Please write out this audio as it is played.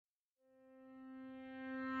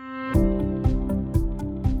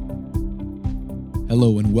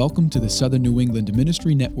Hello and welcome to the Southern New England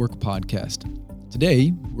Ministry Network podcast.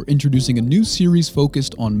 Today, we're introducing a new series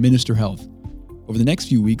focused on minister health. Over the next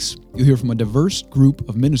few weeks, you'll hear from a diverse group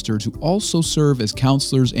of ministers who also serve as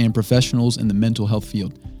counselors and professionals in the mental health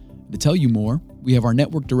field. To tell you more, we have our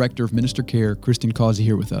Network Director of Minister Care, Kristen Causey,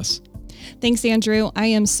 here with us. Thanks, Andrew. I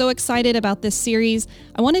am so excited about this series.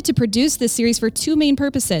 I wanted to produce this series for two main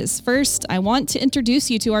purposes. First, I want to introduce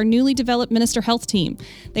you to our newly developed Minister Health team.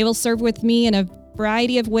 They will serve with me in a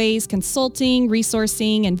variety of ways: consulting,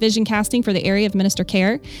 resourcing, and vision casting for the area of minister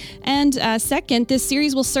care. And second, this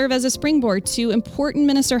series will serve as a springboard to important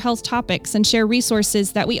minister health topics and share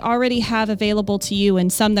resources that we already have available to you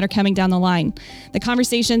and some that are coming down the line. The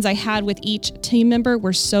conversations I had with each team member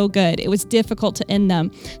were so good. It was difficult to end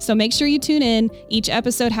them. So make sure you tune in. Each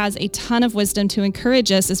episode has a ton of wisdom to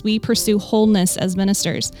encourage us as we pursue wholeness as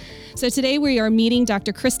ministers. So today we are meeting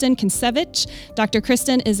Dr. Kristen Kincevich. Dr.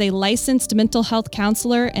 Kristen is a licensed mental health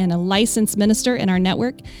counselor and a licensed minister in our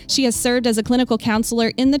network. She has served as a clinical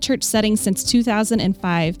counselor in the church setting since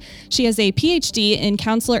 2005. She has a PhD in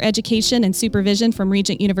counselor education and supervision from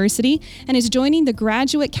Regent University and is joining the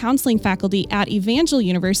graduate counseling faculty at Evangel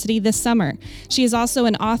University this summer. She is also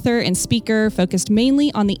an author and speaker focused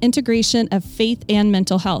mainly on the integration of faith and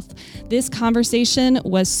mental health. This conversation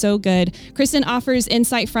was so good. Kristen offers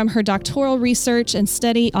insight from her doctoral research and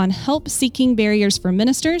study on help-seeking barriers for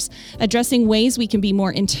ministers, addressing ways we can be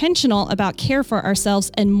more intentional about care for ourselves,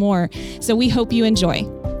 and more. So we hope you enjoy.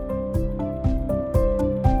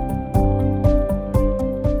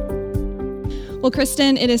 Well,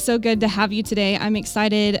 Kristen, it is so good to have you today. I'm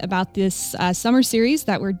excited about this summer series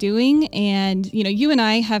that we're doing. And, you and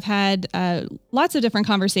I have had lots of different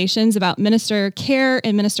conversations about minister care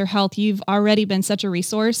and minister health. You've already been such a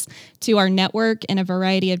resource to our network in a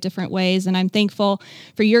variety of different ways. And I'm thankful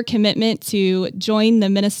for your commitment to join the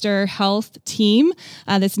minister health team,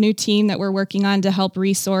 this new team that we're working on to help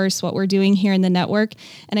resource what we're doing here in the network.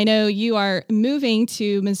 And I know you are moving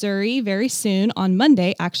to Missouri very soon, on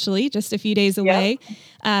Monday, actually, just a few days away.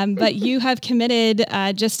 But you have committed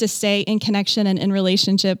just to stay in connection and in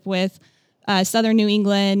relationship with Southern New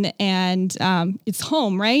England, and it's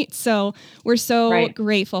home, right? So we're so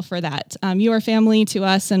grateful for that. You are family to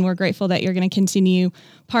us, and we're grateful that you're going to continue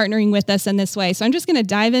partnering with us in this way. So I'm just going to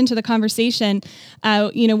dive into the conversation.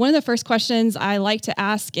 One of the first questions I like to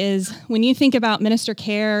ask is, when you think about minister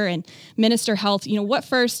care and minister health, what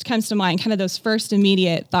first comes to mind, kind of those first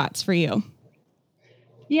immediate thoughts for you?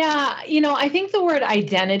 Yeah, I think the word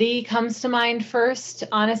identity comes to mind first,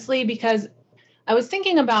 honestly, because I was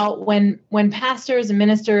thinking about when pastors and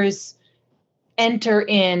ministers enter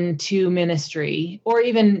into ministry, or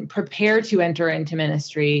even prepare to enter into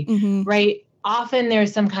ministry, right? Often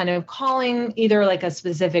there's some kind of calling, either like a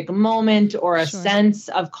specific moment or a sense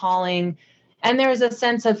of calling. And there's a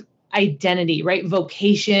sense of identity, right?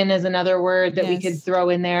 Vocation is another word that we could throw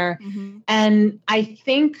in there. And I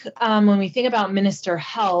think when we think about minister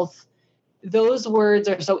health, those words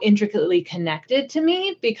are so intricately connected to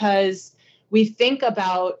me, because we think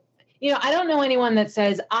about, I don't know anyone that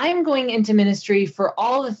says, I'm going into ministry for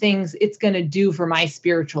all the things it's going to do for my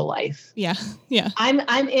spiritual life. Yeah. I'm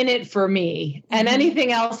in it for me. And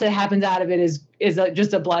anything else that happens out of it is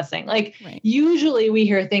just a blessing. Usually we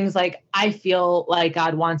hear things like, I feel like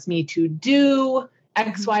God wants me to do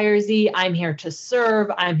X, Y, or Z. I'm here to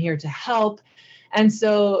serve. I'm here to help. And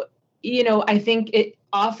so, I think it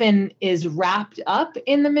often is wrapped up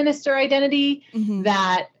in the minister identity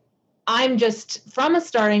that I'm just from a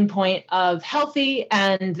starting point of healthy,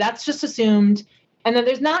 and that's just assumed. And then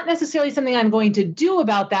there's not necessarily something I'm going to do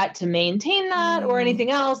about that to maintain that or anything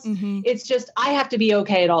else. It's just, I have to be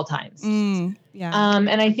okay at all times. And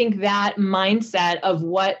I think that mindset of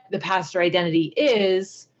what the pastor identity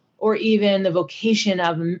is, or even the vocation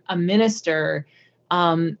of a minister,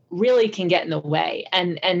 really can get in the way.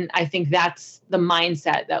 And I think that's the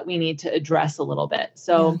mindset that we need to address a little bit.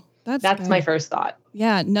 So that's my first thought.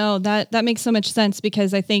 Yeah, no, that makes so much sense,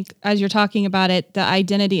 because I think as you're talking about it, the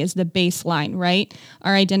identity is the baseline, right?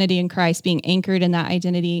 Our identity in Christ, being anchored in that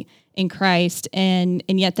identity in Christ. And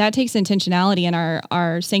yet that takes intentionality in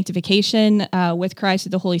our sanctification with Christ,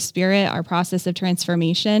 with the Holy Spirit, our process of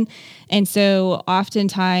transformation. And so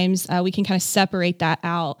oftentimes we can kind of separate that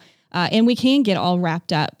out. And we can get all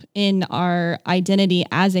wrapped up in our identity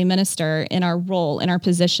as a minister, in our role, in our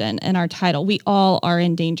position, in our title. We all are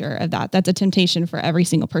in danger of that. That's a temptation for every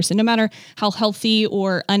single person, no matter how healthy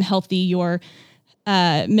or unhealthy your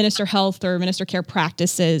minister health or minister care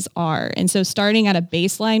practices are. And so starting at a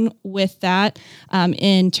baseline with that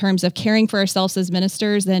in terms of caring for ourselves as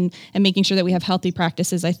ministers and making sure that we have healthy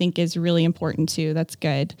practices, I think is really important too. That's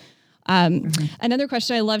good. Another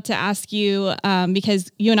question I love to ask you,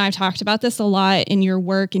 because you and I have talked about this a lot in your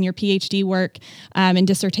work, in your PhD work and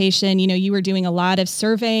dissertation. You were doing a lot of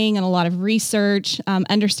surveying and a lot of research,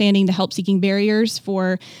 understanding the help-seeking barriers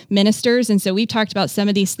for ministers. And so we've talked about some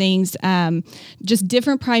of these things, just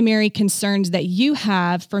different primary concerns that you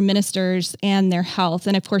have for ministers and their health.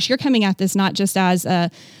 And of course, you're coming at this not just as a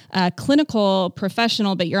clinical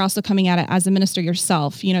professional, but you're also coming at it as a minister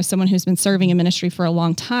yourself, someone who's been serving in ministry for a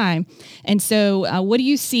long time. And so what do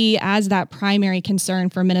you see as that primary concern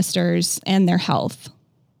for ministers and their health?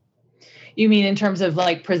 You mean in terms of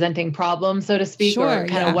like presenting problems, so to speak, sure, or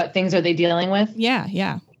kind of what things are they dealing with?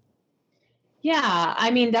 Yeah. Yeah,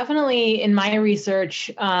 I mean, definitely in my research,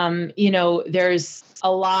 there's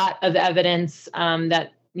a lot of evidence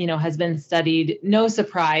that, has been studied. No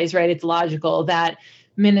surprise, right? It's logical that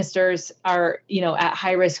ministers are, at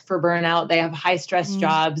high risk for burnout. They have high stress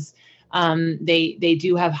jobs. They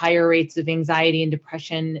do have higher rates of anxiety and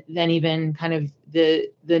depression than even kind of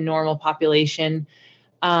the normal population.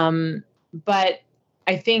 But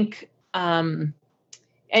I think, and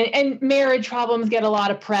marriage problems get a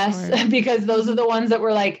lot of press because those are the ones that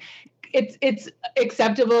were like, it's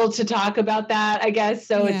acceptable to talk about that, I guess.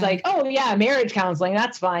 So it's like, oh yeah, marriage counseling,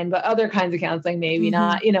 that's fine. But other kinds of counseling, maybe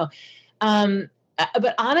not,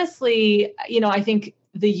 but honestly, I think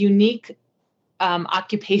the unique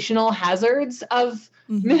occupational hazards of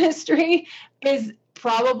ministry is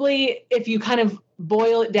probably, if you kind of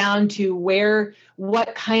boil it down to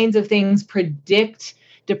what kinds of things predict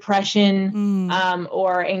depression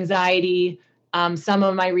or anxiety. Some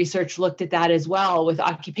of my research looked at that as well with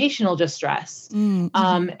occupational distress.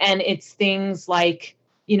 And it's things like,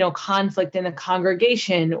 conflict in the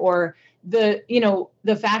congregation, or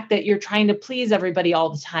the fact that you're trying to please everybody all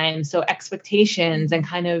the time. So expectations and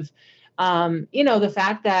kind of, the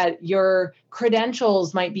fact that your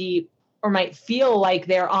credentials might feel like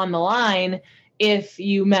they're on the line if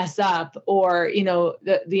you mess up, or,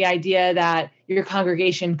 the idea that your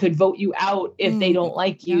congregation could vote you out if they don't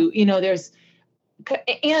like you,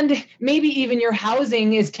 and maybe even your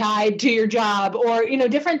housing is tied to your job, or,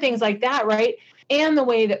 different things like that. Right. And the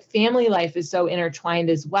way that family life is so intertwined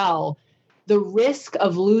as well. The risk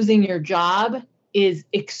of losing your job is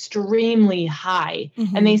extremely high.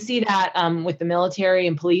 And they see that with the military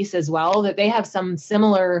and police as well, that they have some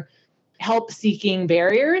similar help-seeking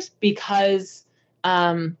barriers because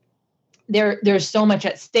there's so much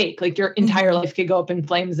at stake. Like your entire life could go up in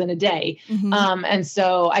flames in a day. And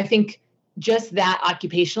so I think just that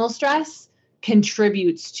occupational stress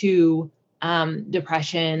contributes to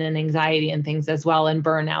depression and anxiety and things as well, and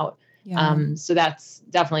burnout. So that's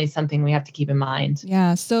definitely something we have to keep in mind.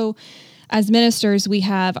 Yeah. So as ministers, we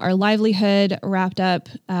have our livelihood wrapped up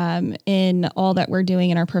in all that we're doing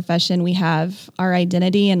in our profession. We have our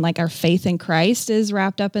identity and like our faith in Christ is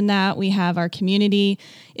wrapped up in that. We have our community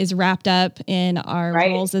is wrapped up in our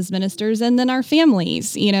roles as ministers, and then our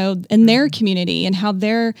families, and their community and how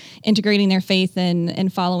they're integrating their faith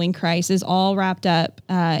and following Christ is all wrapped up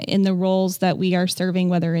in the roles that we are serving,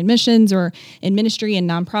 whether in missions or in ministry and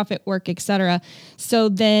nonprofit work, et cetera. So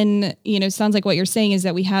then, it sounds like what you're saying is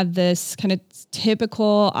that we have this kind of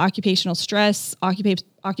typical occupational stress,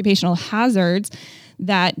 occupational hazards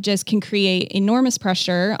that just can create enormous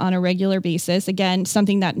pressure on a regular basis. Again,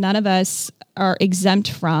 something that none of us are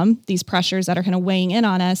exempt from, these pressures that are kind of weighing in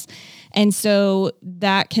on us. And so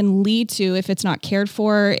that can lead to, if it's not cared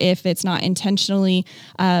for, if it's not intentionally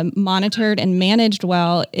monitored and managed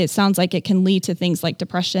well, it sounds like it can lead to things like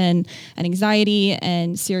depression and anxiety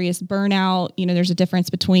and serious burnout. There's a difference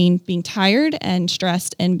between being tired and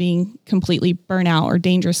stressed and being completely burnout or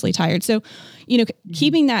dangerously tired. So,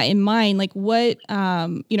 keeping that in mind, like what are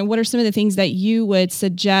some of the things that you would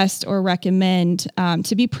suggest or recommend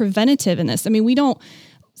to be preventative in this? I mean,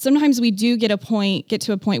 sometimes we do get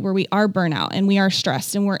to a point where we are burnout and we are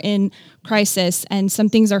stressed and we're in crisis and some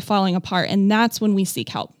things are falling apart. And that's when we seek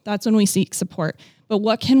help. That's when we seek support. But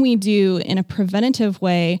what can we do in a preventative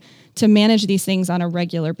way to manage these things on a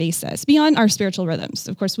regular basis beyond our spiritual rhythms?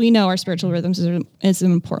 Of course, we know our spiritual rhythms is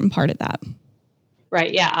an important part of that.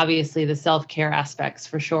 Right. Yeah. Obviously the self-care aspects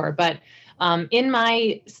for sure. But in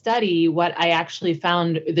my study, what I actually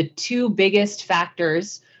found the two biggest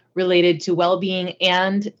factors related to well-being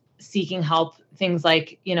and seeking help, things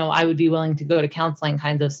like, I would be willing to go to counseling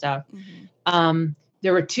kinds of stuff.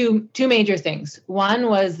 There were two major things. One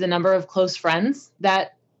was the number of close friends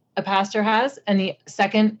that a pastor has, and the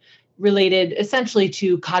second related essentially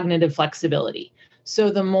to cognitive flexibility. So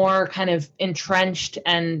the more kind of entrenched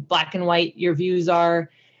and black and white your views are,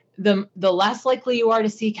 the less likely you are to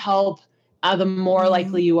seek help, the more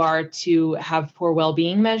likely you are to have poor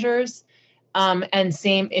well-being measures. And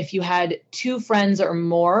same, if you had 2 friends or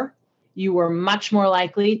more, you were much more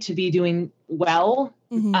likely to be doing well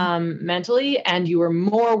mentally, and you were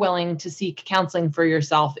more willing to seek counseling for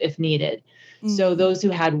yourself if needed. So those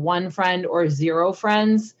who had 1 friend or 0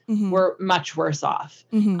 friends were much worse off.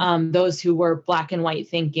 Those who were black and white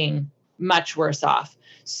thinking, much worse off.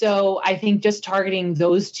 So I think just targeting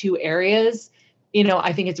those 2 areas,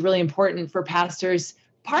 I think it's really important for pastors,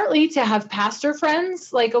 partly to have pastor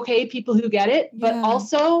friends, like, okay, people who get it, but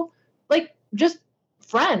also like just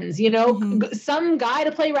friends, some guy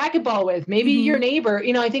to play racquetball with, maybe your neighbor.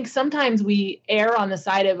 I think sometimes we err on the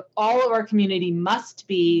side of all of our community must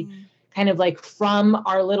be kind of like from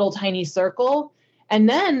our little tiny circle. And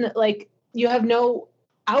then like you have no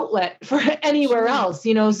outlet for anywhere else,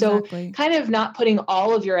 so kind of not putting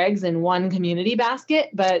all of your eggs in one community basket,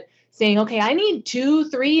 but saying, okay, I need 2,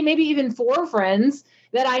 3, maybe even 4 friends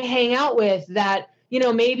that I hang out with that,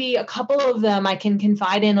 maybe a couple of them I can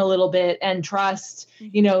confide in a little bit and trust,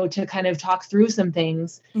 to kind of talk through some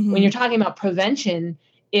things. When you're talking about prevention,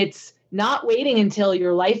 it's not waiting until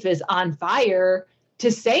your life is on fire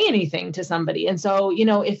to say anything to somebody. And so,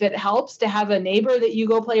 if it helps to have a neighbor that you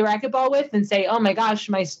go play racquetball with and say, oh my gosh,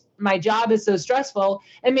 my job is so stressful.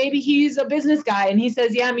 And maybe he's a business guy and he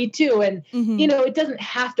says, yeah, me too. And, it doesn't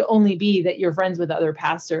have to only be that you're friends with other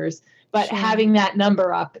pastors, but having that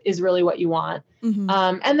number up is really what you want.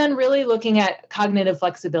 And then really looking at cognitive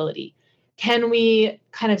flexibility. Can we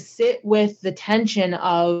kind of sit with the tension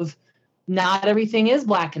of not everything is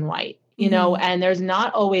black and white, and there's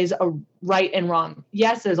not always a right and wrong.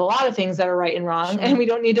 Yes, there's a lot of things that are right and wrong, and we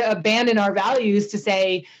don't need to abandon our values to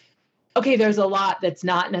say, okay, there's a lot that's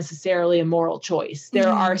not necessarily a moral choice. There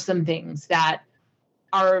are some things that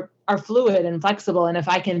are fluid and flexible. And if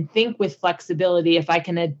I can think with flexibility, if I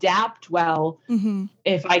can adapt well,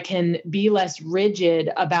 if I can be less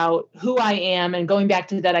rigid about who I am, and going back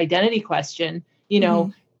to that identity question,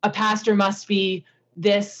 a pastor must be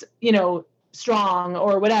this, strong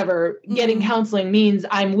or whatever, getting counseling means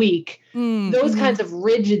I'm weak. Those kinds of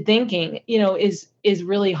rigid thinking, is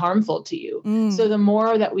really harmful to you. So the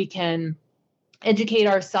more that we can educate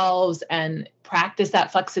ourselves and practice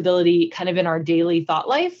that flexibility kind of in our daily thought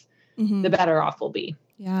life, the better off we'll be.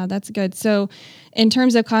 Yeah, that's good. So in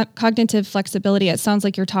terms of cognitive flexibility, it sounds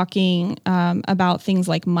like you're talking about things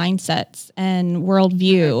like mindsets and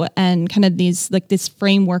worldview and kind of this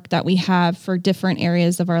framework that we have for different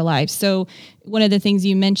areas of our lives. So one of the things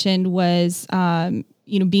you mentioned was,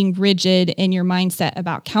 being rigid in your mindset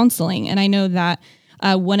about counseling. And I know that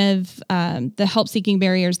one of the help-seeking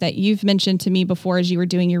barriers that you've mentioned to me before as you were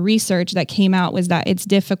doing your research that came out was that it's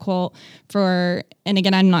difficult for, and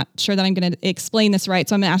again, I'm not sure that I'm going to explain this right,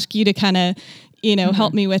 so I'm going to ask you to kind of,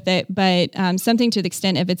 help me with it, but something to the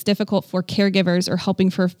extent if it's difficult for caregivers or helping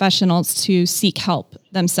professionals to seek help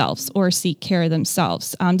themselves or seek care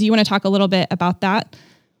themselves. Do you want to talk a little bit about that?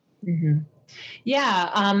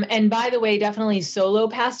 Yeah. And by the way, definitely solo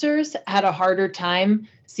pastors had a harder time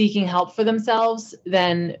seeking help for themselves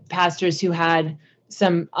than pastors who had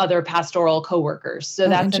some other pastoral coworkers. So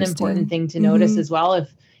that's an important thing to notice as well.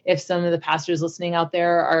 If some of the pastors listening out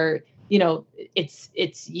there are,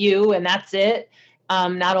 it's you and that's it.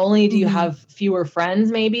 Not only do you have fewer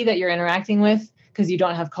friends maybe that you're interacting with because you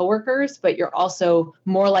don't have coworkers, but you're also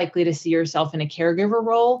more likely to see yourself in a caregiver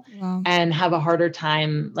role and have a harder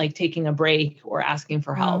time like taking a break or asking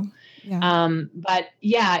for help. Yeah. But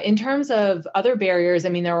yeah, in terms of other barriers, I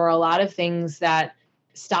mean, there were a lot of things that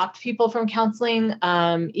stopped people from counseling.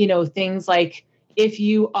 Things like if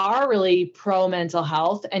you are really pro mental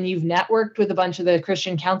health and you've networked with a bunch of the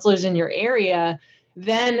Christian counselors in your area,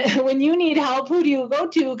 then when you need help, who do you go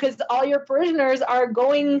to? Because all your parishioners are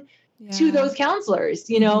going to those counselors,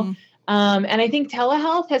 and I think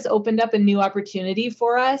telehealth has opened up a new opportunity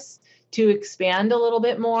for us to expand a little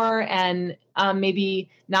bit more and maybe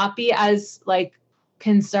not be as like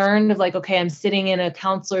concerned of like, okay, I'm sitting in a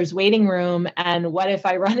counselor's waiting room and what if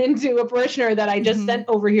I run into a parishioner that I just sent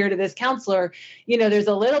over here to this counselor? There's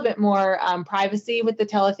a little bit more privacy with the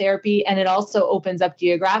teletherapy, and it also opens up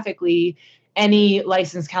geographically any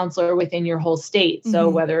licensed counselor within your whole state. So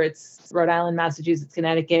whether it's Rhode Island, Massachusetts,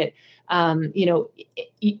 Connecticut,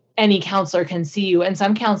 any counselor can see you. And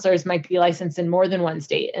some counselors might be licensed in more than one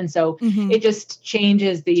state. And so it just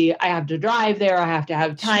changes I have to drive there. I have to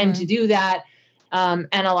have time to do that. And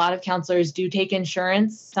a lot of counselors do take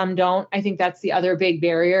insurance. Some don't. I think that's the other big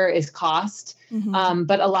barrier is cost.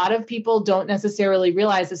 But a lot of people don't necessarily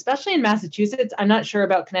realize, especially in Massachusetts, I'm not sure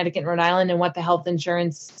about Connecticut and Rhode Island and what the health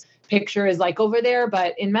insurance picture is like over there.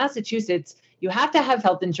 But in Massachusetts, you have to have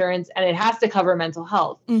health insurance and it has to cover mental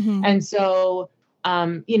health. And so,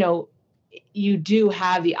 you do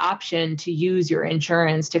have the option to use your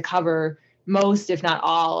insurance to cover most, if not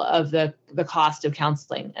all, of the cost of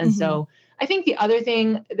counseling. And so I think the other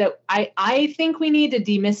thing that I think we need to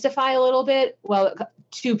demystify a little bit, well,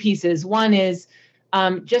 two pieces. One is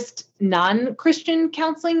just non-Christian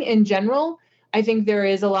counseling in general. I think there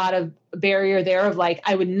is a lot of barrier there of like,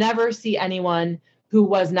 I would never see anyone who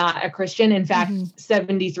was not a Christian. In fact,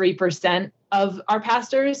 73% of our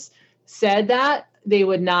pastors said that they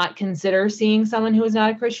would not consider seeing someone who is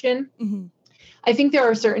not a Christian. I think there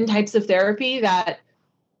are certain types of therapy that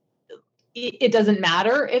it doesn't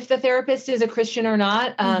matter if the therapist is a Christian or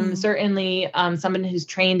not. Certainly someone who's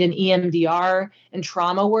trained in EMDR and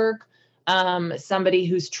trauma work, somebody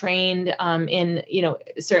who's trained in,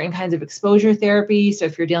 certain kinds of exposure therapy. So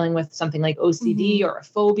if you're dealing with something like OCD or a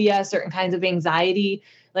phobia, certain kinds of anxiety,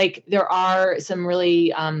 like there are some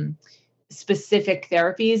really specific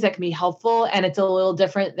therapies that can be helpful. And it's a little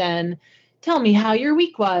different than tell me how your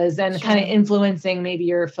week was and kind of influencing maybe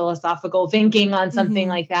your philosophical thinking on something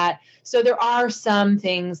like that. So there are some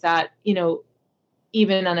things that,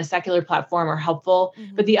 even on a secular platform are helpful.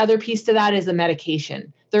 But the other piece to that is the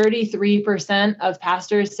medication. 33% of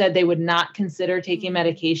pastors said they would not consider taking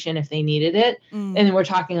medication if they needed it. And we're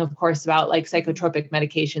talking, of course, about like psychotropic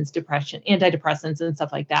medications, depression, antidepressants, and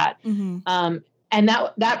stuff like that. And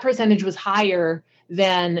that percentage was higher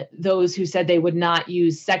than those who said they would not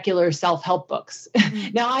use secular self-help books.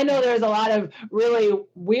 Now, I know there's a lot of really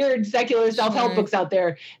weird secular self-help books out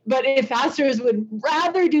there, but if pastors would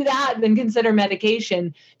rather do that than consider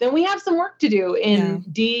medication, then we have some work to do in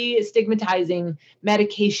destigmatizing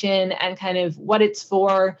medication and kind of what it's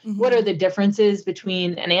for. What are the differences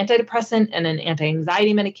between an antidepressant and an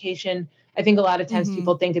anti-anxiety medication? I think a lot of times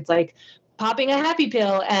people think it's like popping a happy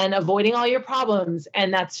pill and avoiding all your problems.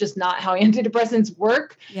 And that's just not how antidepressants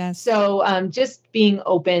work. So just being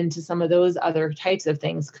open to some of those other types of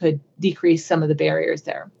things could decrease some of the barriers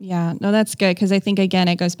there. Yeah, no, that's good. Because I think, again,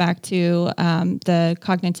 it goes back to the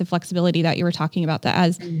cognitive flexibility that you were talking about, that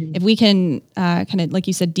as if we can kind of, like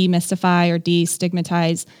you said, demystify or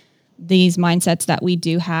destigmatize these mindsets that we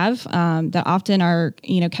do have that often are,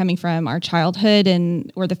 coming from our childhood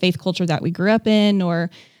or the faith culture that we grew up in, or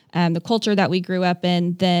the culture that we grew up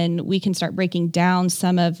in, then we can start breaking down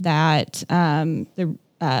some of that, the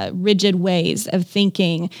rigid ways of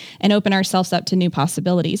thinking, and open ourselves up to new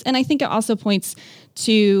possibilities. And I think it also points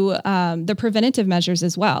to the preventative measures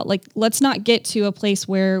as well. Like, let's not get to a place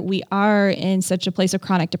where we are in such a place of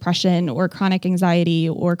chronic depression or chronic anxiety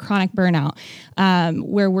or chronic burnout,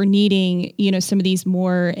 where we're needing, some of these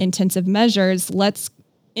more intensive measures. Let's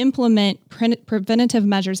implement preventative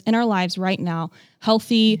measures in our lives right now,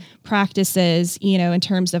 healthy practices, in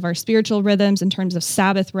terms of our spiritual rhythms, in terms of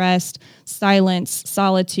Sabbath rest, silence,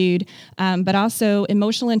 solitude, but also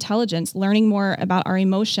emotional intelligence, learning more about our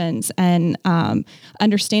emotions and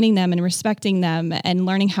understanding them and respecting them and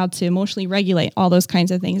learning how to emotionally regulate, all those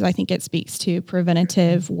kinds of things. I think it speaks to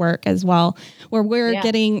preventative work as well, where we're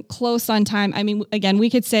getting close on time. I mean, again, we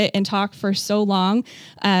could sit and talk for so long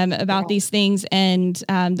about these things. And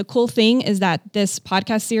the cool thing is that this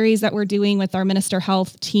podcast series that we're doing with our Minister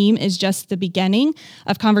Health team is just the beginning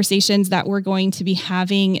of conversations that we're going to be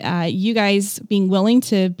having. You guys being willing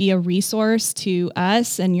to be a resource to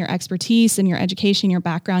us and your expertise and your education, your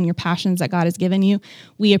background, your passions that God has given you.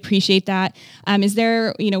 We appreciate that. Is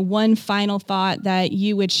there, one final thought that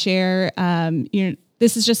you would share?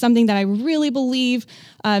 This is just something that I really believe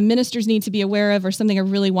ministers need to be aware of, or something I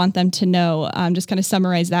really want them to know. Just kind of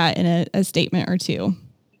summarize that in a statement or two.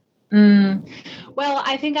 Well,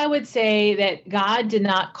 I think I would say that God did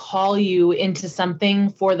not call you into something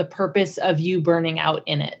for the purpose of you burning out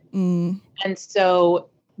in it. And so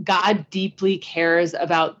God deeply cares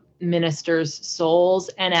about ministers' souls.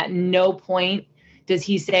 And at no point does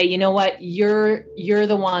he say, you know what, you're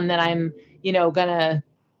the one that I'm, gonna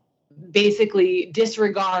basically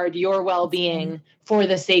disregard your well-being for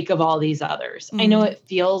the sake of all these others. I know it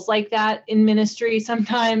feels like that in ministry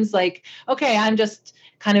sometimes, like, okay, I'm just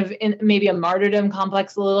kind of in maybe a martyrdom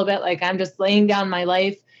complex a little bit, like I'm just laying down my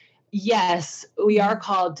life. Yes, we are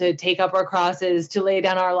called to take up our crosses, to lay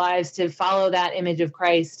down our lives, to follow that image of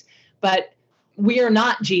Christ, but we are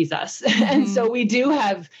not Jesus. And so we do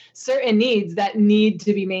have certain needs that need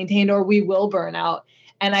to be maintained, or we will burn out.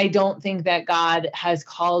 And I don't think that God has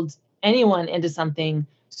called anyone into something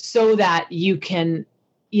so that you can,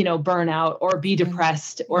 burn out or be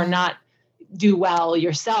depressed or not do well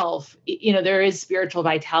yourself. There is spiritual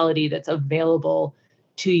vitality that's available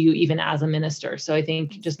to you even as a minister. So I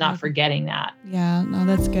think just not forgetting that. Yeah, no,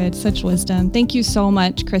 that's good. Such wisdom. Thank you so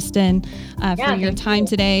much, Kristen, for your time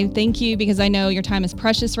today. Thank you, because I know your time is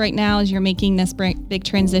precious right now as you're making this big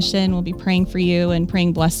transition. We'll be praying for you and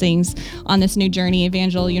praying blessings on this new journey.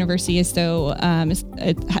 Evangel University is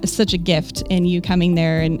such a gift in you coming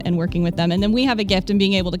there and working with them. And then we have a gift in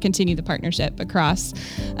being able to continue the partnership across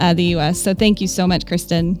the U.S. So thank you so much,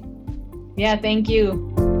 Kristen. Yeah, thank you.